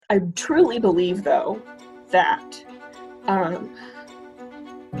I truly believe, though, that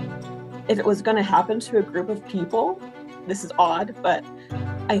if it was going to happen to a group of people, this is odd, but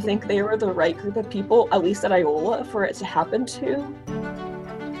I think they were the right group of people, at least at Iola, for it to happen to.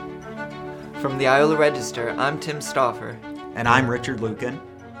 From the Iola Register, I'm Tim Stauffer. And I'm Richard Lucan.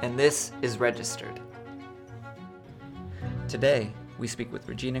 And this is Registered. Today, we speak with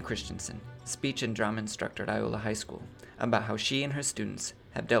Regina Christensen, speech and drama instructor at Iola High School, about how she and her students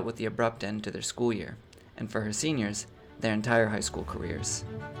have dealt with the abrupt end to their school year, and for her seniors, their entire high school careers.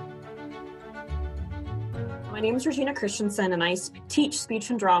 My name is Regina Christensen, and I teach speech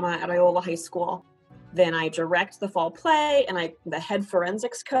and drama at Iola High School. Then I direct the fall play, and I'm the head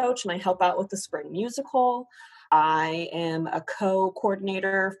forensics coach, and I help out with the spring musical. I am a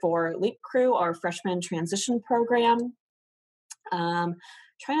co-coordinator for Leap Crew, our freshman transition program.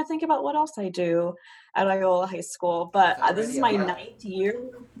 Trying to think about what else I do at Iola High School, but this is my 9th year.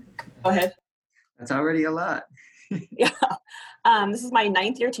 Go ahead. That's already a lot. Yeah. This is my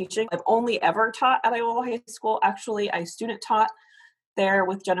 9th year teaching. I've only ever taught at Iola High School. Actually, I student taught there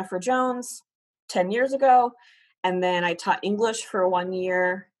with Jennifer Jones 10 years ago, and then I taught English for 1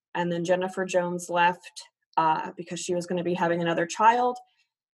 year, and then Jennifer Jones left because she was going to be having another child,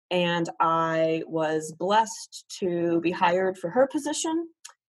 and I was blessed to be hired for her position.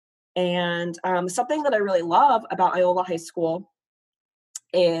 And something that I really love about Iola High School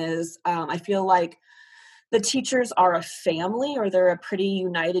is I feel like the teachers are a family, or they're a pretty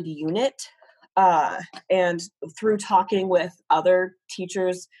united unit. And through talking with other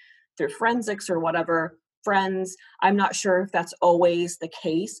teachers through forensics or whatever, friends, I'm not sure if that's always the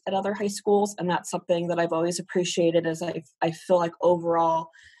case at other high schools. And that's something that I've always appreciated, as I feel like overall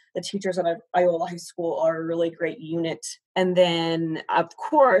the teachers at Iola High School are a really great unit. And then, of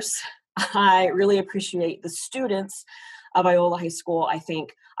course, I really appreciate the students of Iola High School. I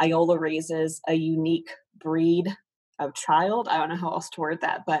think Iola raises a unique breed of child. I don't know how else to word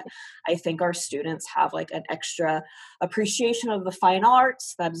that, but I think our students have like an extra appreciation of the fine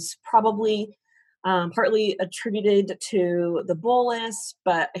arts that is probably partly attributed to the bolus,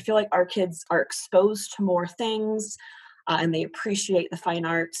 but I feel like our kids are exposed to more things and they appreciate the fine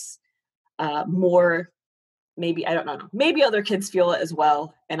arts more. Maybe, I don't know, maybe other kids feel it as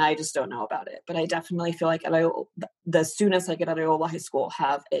well, and I just don't know about it. But I definitely feel like the students I get at Iola High School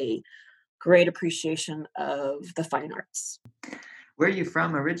have a great appreciation of the fine arts. Where are you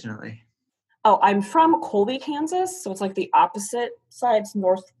from originally? Oh, I'm from Colby, Kansas, so it's like the opposite side,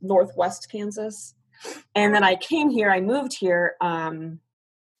 northwest Kansas. And then I moved here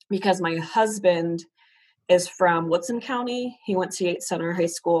because my husband is from Woodson County. He went to Yates Center High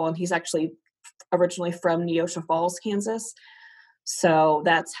School, and he's actually originally from Neosho Falls, Kansas. So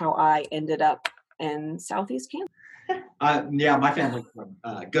that's how I ended up in Southeast Kansas. Yeah, my family's from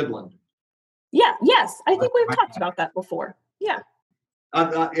Goodland. Yeah, yes. I think we've talked about that before. Yeah.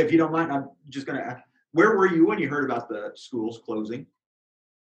 If you don't mind, I'm just going to ask, where were you when you heard about the schools closing?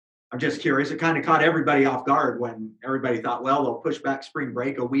 I'm just curious. It kind of caught everybody off guard when everybody thought, well, they'll push back spring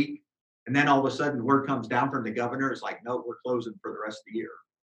break a week. And then all of a sudden word comes down from the governor. It's like, no, we're closing for the rest of the year.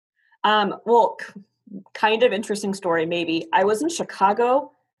 Well, kind of interesting story, maybe. I was in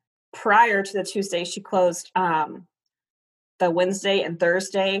Chicago prior to the Tuesday she closed, the Wednesday and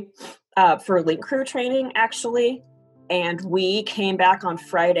Thursday for Leap Crew training, actually. And we came back on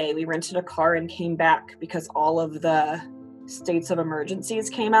Friday. We rented a car and came back because all of the states of emergencies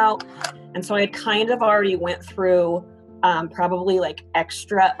came out. And so I had kind of already went through probably like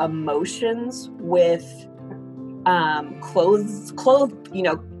extra emotions with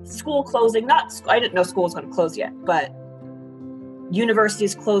school closing. I didn't know school was going to close yet, but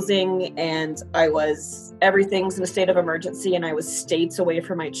universities closing, and everything's in a state of emergency, and I was states away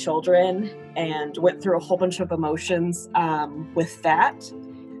from my children and went through a whole bunch of emotions with that.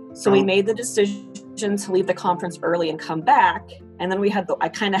 So we made the decision to leave the conference early and come back. And then I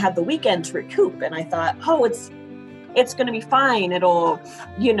kind of had the weekend to recoup, and I thought, it's going to be fine. It'll,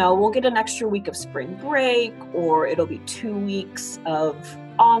 we'll get an extra week of spring break, or it'll be 2 weeks of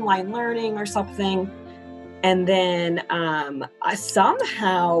online learning or something. And then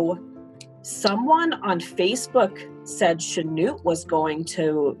somehow someone on Facebook said Chanute was going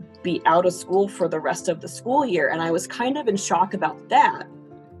to be out of school for the rest of the school year. And I was kind of in shock about that.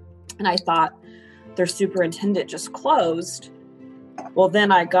 And I thought their superintendent just closed. Well,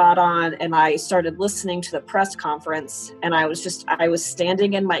 then I got on and I started listening to the press conference, and I was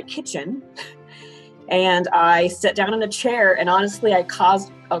standing in my kitchen and I sat down in a chair, and honestly, I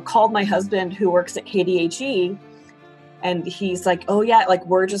called my husband who works at KDHE, and he's like, oh yeah, like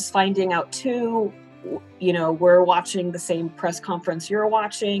we're just finding out too. we're watching the same press conference you're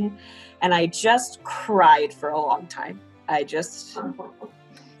watching. And I just cried for a long time. I just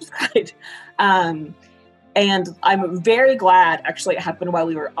cried. And I'm very glad, actually, it happened while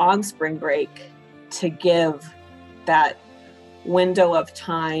we were on spring break, to give that window of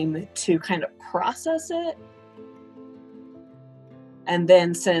time to kind of process it. And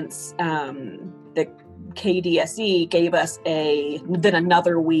then since the KDSE gave us then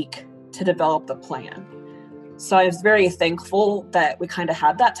another week to develop the plan. So I was very thankful that we kind of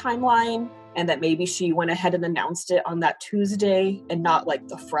had that timeline, and that maybe she went ahead and announced it on that Tuesday and not like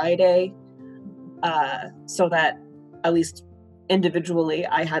the Friday, so that at least individually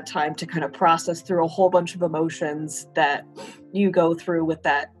I had time to kind of process through a whole bunch of emotions that you go through with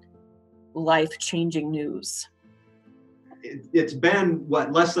that life-changing news. It's been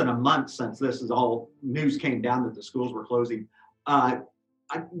less than a month since this is all news came down that the schools were closing.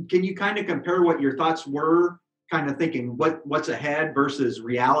 Can you kind of compare what your thoughts were, kind of thinking what's ahead versus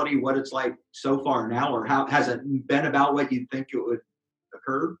reality, what it's like so far now, or how has it been about what you think it would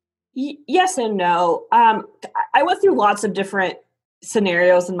occur? Yes and no. I went through lots of different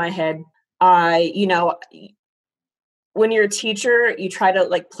scenarios in my head. When you're a teacher, you try to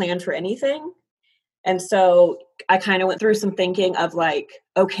like plan for anything. And so I kind of went through some thinking of like,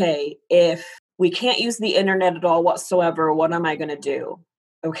 okay, if we can't use the internet at all whatsoever, what am I going to do?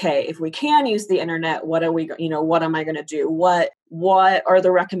 Okay, if we can use the internet, what am I going to do? What are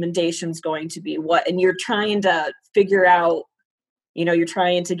the recommendations going to be? And you're trying to figure out, you're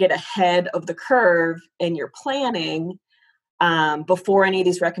trying to get ahead of the curve in your planning before any of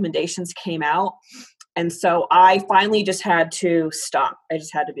these recommendations came out. And so I finally just had to stop. I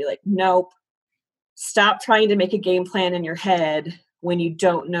just had to be like, nope. Stop trying to make a game plan in your head when you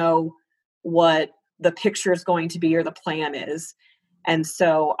don't know what the picture is going to be or the plan is. And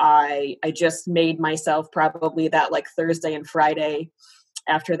so I just made myself probably that like Thursday and Friday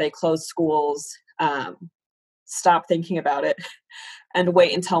after they closed schools, stop thinking about it and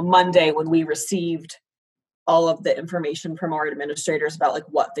wait until Monday when we received all of the information from our administrators about like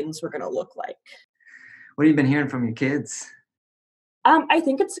what things were going to look like. What have you been hearing from your kids? I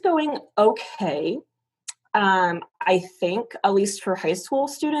think it's going okay. I think, at least for high school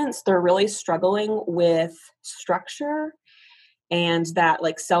students, they're really struggling with structure and that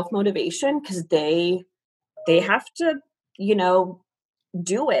like self-motivation, because they have to,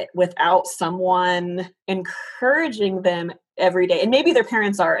 do it without someone encouraging them every day. And maybe their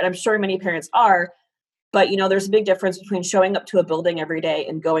parents are, and I'm sure many parents are, but there's a big difference between showing up to a building every day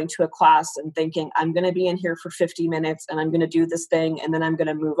and going to a class and thinking, I'm going to be in here for 50 minutes and I'm going to do this thing and then I'm going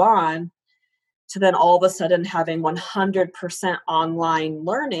to move on, to then all of a sudden having 100% online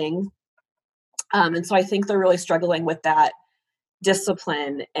learning. And so I think they're really struggling with that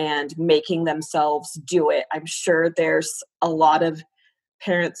discipline and making themselves do it. I'm sure there's a lot of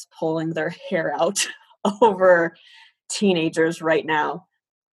parents pulling their hair out over teenagers right now,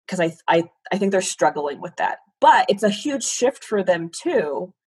 because I think they're struggling with that. But it's a huge shift for them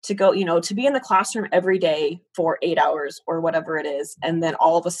too, to go, to be in the classroom every day for 8 hours or whatever it is. And then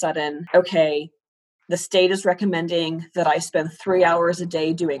all of a sudden, okay, the state is recommending that I spend 3 hours a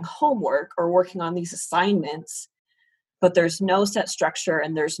day doing homework or working on these assignments, but there's no set structure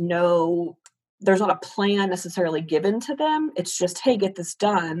and there's not a plan necessarily given to them. It's just, hey, get this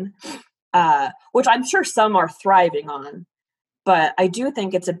done, which I'm sure some are thriving on. But I do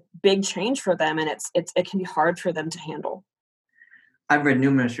think it's a big change for them, and it can be hard for them to handle. I've read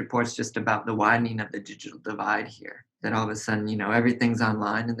numerous reports just about the widening of the digital divide here, that all of a sudden, everything's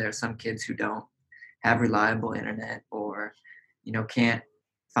online, and there are some kids who don't have reliable internet or, can't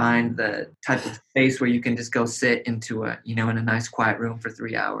find the type of space where you can just go sit into in a nice quiet room for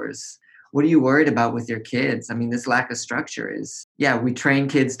 3 hours. What are you worried about with your kids? I mean, this lack of structure is, we train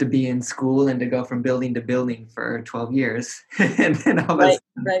kids to be in school and to go from building to building for 12 years. And then all of a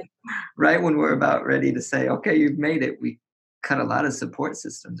sudden, right when we're about ready to say, okay, you've made it, we cut a lot of support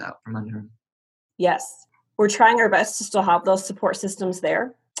systems out from under them. Yes. We're trying our best to still have those support systems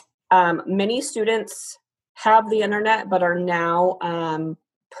there. Many students have the internet, but are now,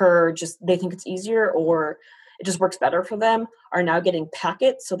 they think it's easier or it just works better for them, are now getting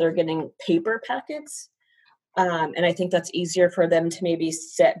packets. So they're getting paper packets. And I think that's easier for them to maybe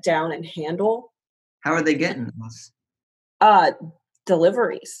sit down and handle. How are they getting those?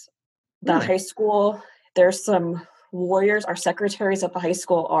 Deliveries. The Really? high school, there's some warriors, our secretaries at the high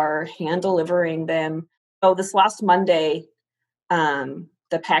school are hand delivering them. So this last Monday,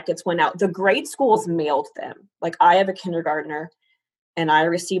 the packets went out. The grade schools mailed them. Like, I have a kindergartner, and I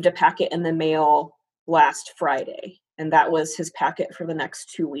received a packet in the mail last Friday, and that was his packet for the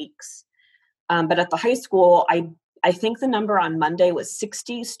next 2 weeks. But at the high school, I think the number on Monday was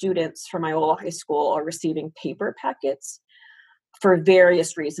 60 students from Iola High School are receiving paper packets for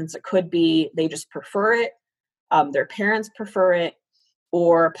various reasons. It could be they just prefer it, their parents prefer it,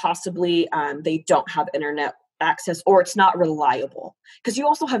 or possibly they don't have internet access, or it's not reliable. Because you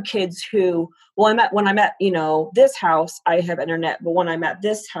also have kids who, well, when I'm at this house, I have internet, but when I'm at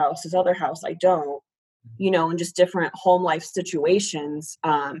this house, this other house, I don't. In just different home life situations.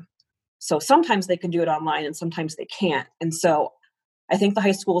 So sometimes they can do it online and sometimes they can't. And so I think the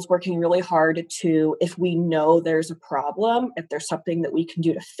high school is working really hard to, if we know there's a problem, if there's something that we can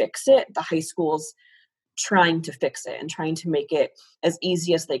do to fix it, the high school's trying to fix it and trying to make it as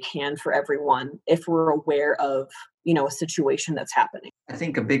easy as they can for everyone if we're aware of, a situation that's happening. I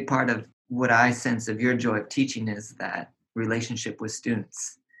think a big part of what I sense of your joy of teaching is that relationship with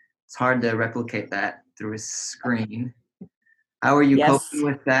students. It's hard to replicate that through a screen. How are you coping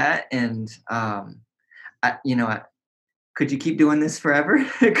with that? And, could you keep doing this forever?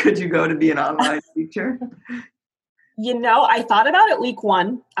 Could you go to be an online teacher? I thought about it week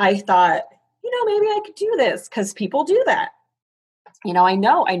one. I thought, maybe I could do this because people do that. I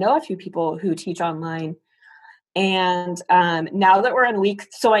know a few people who teach online. And now that we're in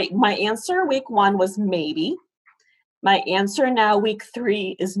my answer week one was maybe. My answer now week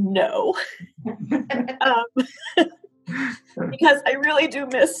 3 is no. Because I really do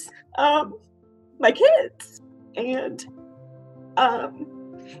miss my kids. And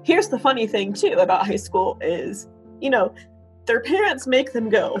here's the funny thing too about high school is, their parents make them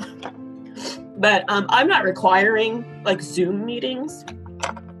go. But I'm not requiring Zoom meetings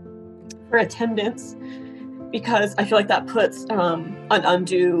for attendance because I feel like that puts an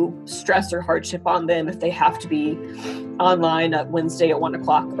undue stress or hardship on them if they have to be online at Wednesday at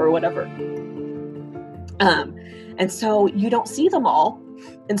 1:00 or whatever. And so you don't see them all.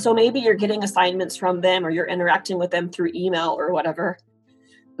 And so maybe you're getting assignments from them or you're interacting with them through email or whatever.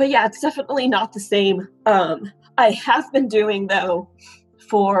 But yeah, it's definitely not the same. I have been doing though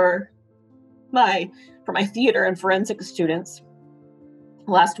for my theater and forensic students.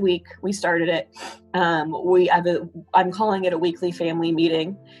 Last week we started it. I'm calling it a weekly family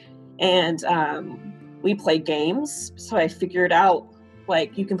meeting, and we play games. So I figured out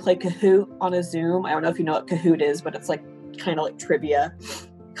you can play Kahoot on a Zoom. I don't know if you know what Kahoot is, but it's kind of like trivia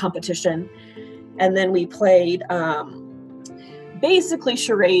competition. And then we played basically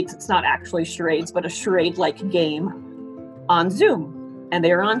charades. It's not actually charades, but a charade-like game on Zoom. And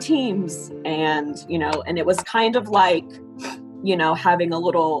they were on teams, and and it was kind of having a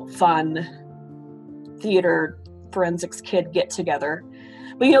little fun theater forensics kid get together.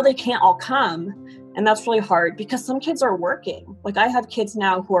 But they can't all come, and that's really hard because some kids are working. I have kids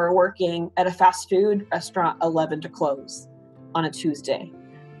now who are working at a fast food restaurant 11 to close on a Tuesday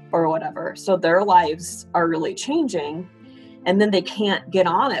or whatever. So their lives are really changing, and then they can't get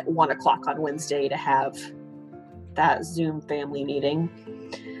on at 1:00 on Wednesday to have that Zoom family meeting.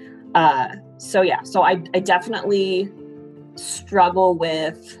 So I definitely struggle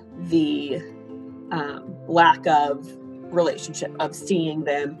with the lack of relationship, of seeing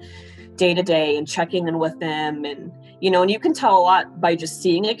them day to day and checking in with them. And, and you can tell a lot by just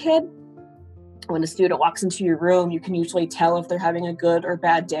seeing a kid. When a student walks into your room, you can usually tell if they're having a good or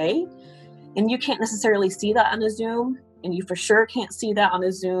bad day. And you can't necessarily see that on a Zoom. And you for sure can't see that on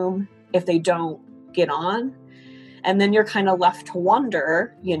a Zoom if they don't get on. And then you're kind of left to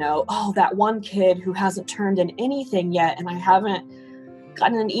wonder, that one kid who hasn't turned in anything yet, and I haven't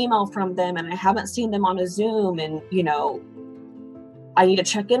gotten an email from them, and I haven't seen them on a Zoom, and, I need to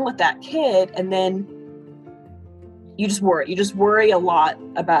check in with that kid. And then you just worry. You just worry a lot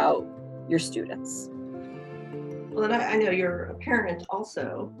about your students. Well, and I know you're a parent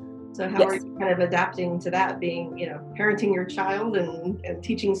also. So how are you kind of adapting to that, being, parenting your child and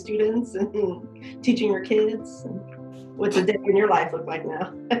teaching students and teaching your kids? And what's a day in your life look like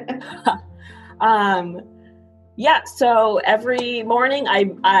now? So every morning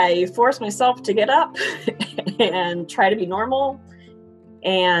I force myself to get up and try to be normal.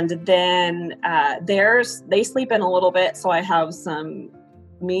 And then they sleep in a little bit, so I have some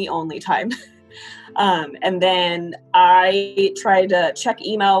me only time. And then I try to check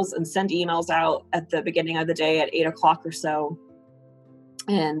emails and send emails out at the beginning of the day at 8:00 or so.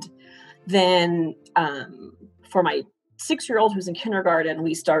 And then for my 6-year-old who's in kindergarten,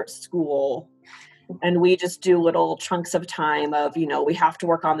 we start school and we just do little chunks of time of, we have to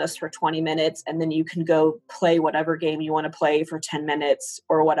work on this for 20 minutes and then you can go play whatever game you want to play for 10 minutes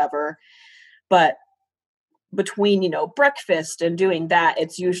or whatever. But between, breakfast and doing that,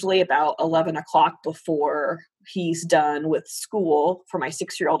 it's usually about 11 o'clock before he's done with school for my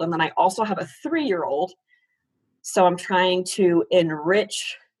 6-year-old. And then I also have a 3-year-old. So I'm trying to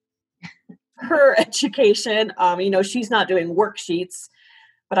enrich her education. She's not doing worksheets,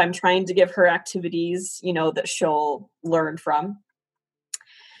 but I'm trying to give her activities, that she'll learn from.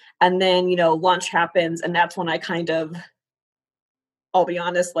 And then, lunch happens, and that's when I I'll be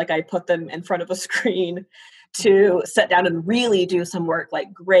honest, like I put them in front of a screen to sit down and really do some work,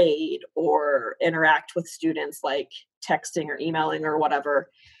 like grade or interact with students, like texting or emailing or whatever.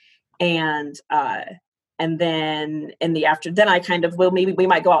 And then in the then I maybe we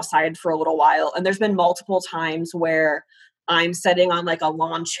might go outside for a little while. And there's been multiple times where I'm sitting on like a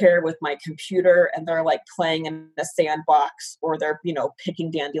lawn chair with my computer and they're like playing in a sandbox, or they're,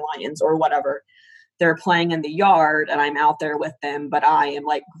 picking dandelions or whatever. They're playing in the yard and I'm out there with them, but I am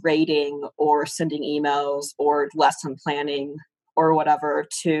like grading or sending emails or lesson planning or whatever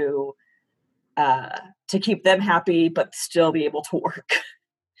to keep them happy, but still be able to work.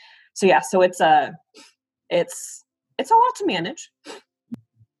 So yeah, so it's a lot to manage.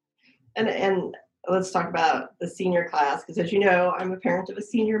 And let's talk about the senior class, because as you know, I'm a parent of a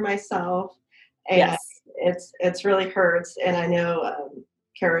senior myself, and yes. It's really hurts. And I know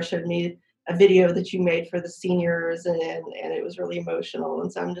Kara showed me a video that you made for the seniors, and it was really emotional.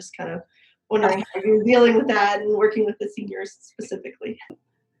 And so I'm just kind of wondering how you're dealing with that and working with the seniors specifically.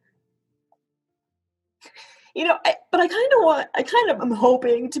 But I'm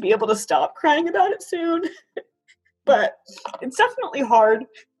hoping to be able to stop crying about it soon, but it's definitely hard.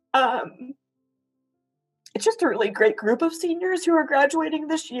 It's just a really great group of seniors who are graduating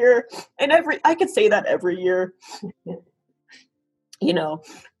this year, and I could say that every year,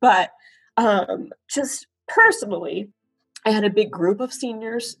 but just personally, I had a big group of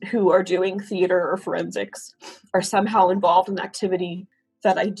seniors who are doing theater or forensics, or somehow involved in activity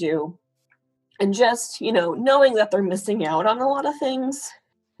that I do. And just, knowing that they're missing out on a lot of things,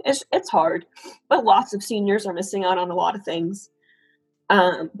 it's hard. But lots of seniors are missing out on a lot of things.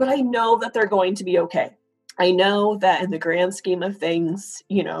 But I know that they're going to be okay. I know that in the grand scheme of things,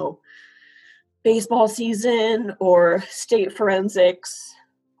 baseball season or state forensics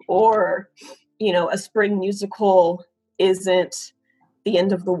or, a spring musical isn't the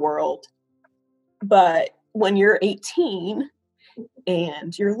end of the world. But when you're 18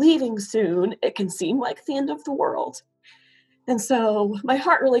 and you're leaving soon, it can seem like the end of the world. And so my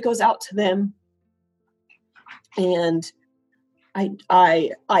heart really goes out to them. And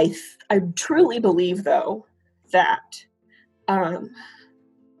I truly believe, though, that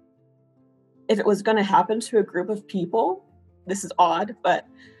if it was going to happen to a group of people, this is odd, but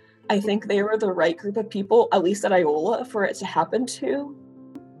I think they were the right group of people, at least at Iola, for it to happen to,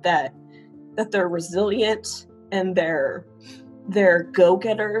 that they're resilient and they're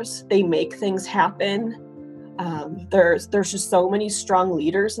go-getters. They make things happen. There's just so many strong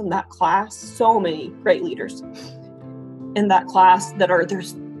leaders in that class, so many great leaders in that class that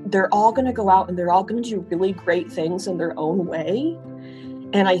they're all going to go out and they're all going to do really great things in their own way.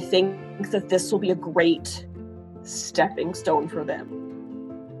 And I think that this will be a great stepping stone for them.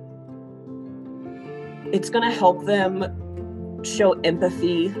 It's going to help them show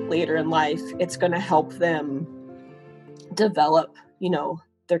empathy later in life. It's going to help them develop,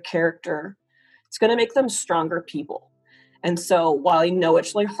 their character. It's going to make them stronger people. And so while I know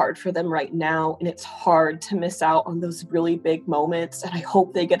it's really hard for them right now, and it's hard to miss out on those really big moments, and I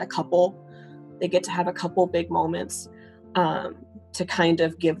hope they get to have a couple big moments to kind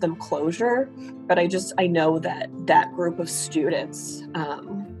of give them closure. But I know that group of students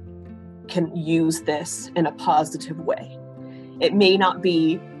can use this in a positive way. It may not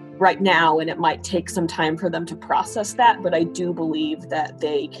be right now, and it might take some time for them to process that, but I do believe that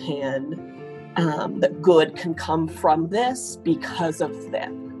they can, that good can come from this because of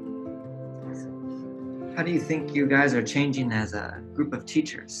them. How do you think you guys are changing as a group of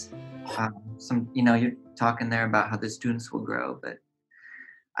teachers? You're talking there about how the students will grow, but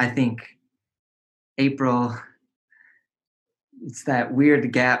I think April, it's that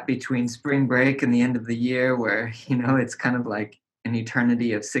weird gap between spring break and the end of the year where, it's kind of like an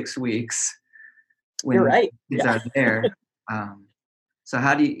eternity of 6 weeks when You're right. kids are there. So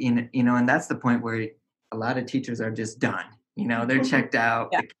how do you, and that's the point where a lot of teachers are just done. They're checked out.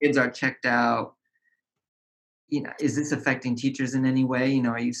 Yeah. The kids are checked out. Is this affecting teachers in any way?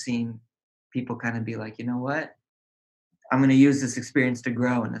 Are you seeing people kind of be like, you know what? I'm going to use this experience to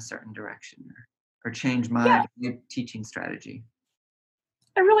grow in a certain direction or change my teaching strategy?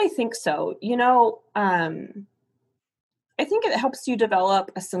 I really think so. I think it helps you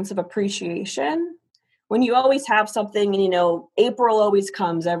develop a sense of appreciation when you always have something and, April always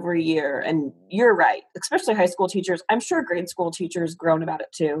comes every year, and you're right, especially high school teachers. I'm sure grade school teachers groan about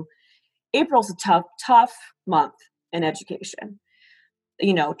it too. April's a tough month in education.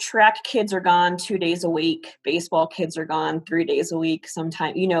 Track kids are gone 2 days a week. Baseball kids are gone 3 days a week.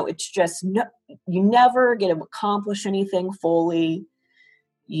 Sometimes, it's just, you never get to accomplish anything fully.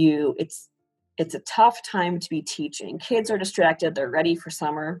 It's a tough time to be teaching. Kids are distracted. They're ready for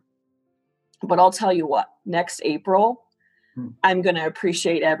summer. But I'll tell you what, next April, I'm going to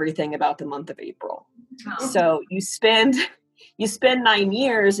appreciate everything about the month of April. Oh. So you spend 9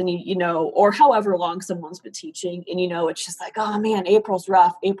 years and or however long someone's been teaching, and it's just like, oh man, April's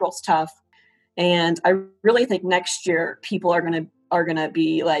rough, April's tough. And I really think next year people are going to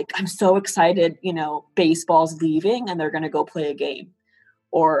be like, I'm so excited, baseball's leaving and they're going to go play a game.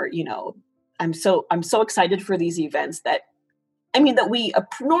 Or, I'm so excited for these events that we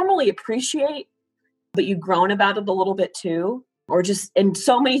normally appreciate, but you've grown about it a little bit too, and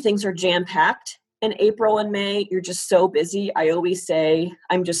so many things are jam-packed. In April and May, you're just so busy. I always say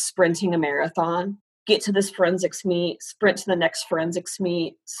I'm just sprinting a marathon. Get to this forensics meet, sprint to the next forensics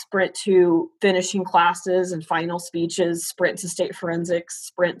meet, sprint to finishing classes and final speeches, sprint to state forensics,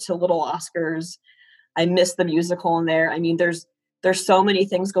 sprint to Little Oscars. I miss the musical in there. There's so many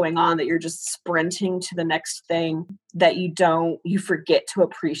things going on that you're just sprinting to the next thing that you forget to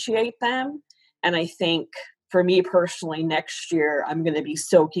appreciate them. And I think for me personally, next year, I'm going to be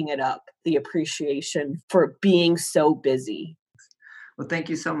soaking it up, the appreciation for being so busy. Well, thank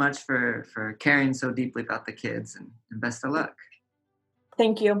you so much for caring so deeply about the kids, and best of luck.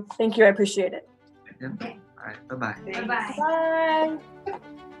 Thank you. Thank you. I appreciate it. Yeah. All right. Bye-bye. Bye-bye. Bye.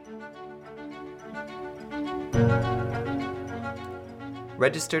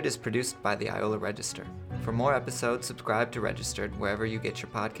 Registered is produced by the Iola Register. For more episodes, subscribe to Registered wherever you get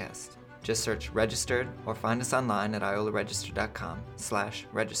your podcasts. Just search Registered or find us online at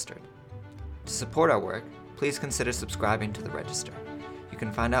iolaregister.com/registered. To support our work, please consider subscribing to the Register. You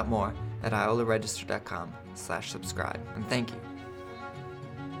can find out more at iolaregister.com/subscribe. And thank you.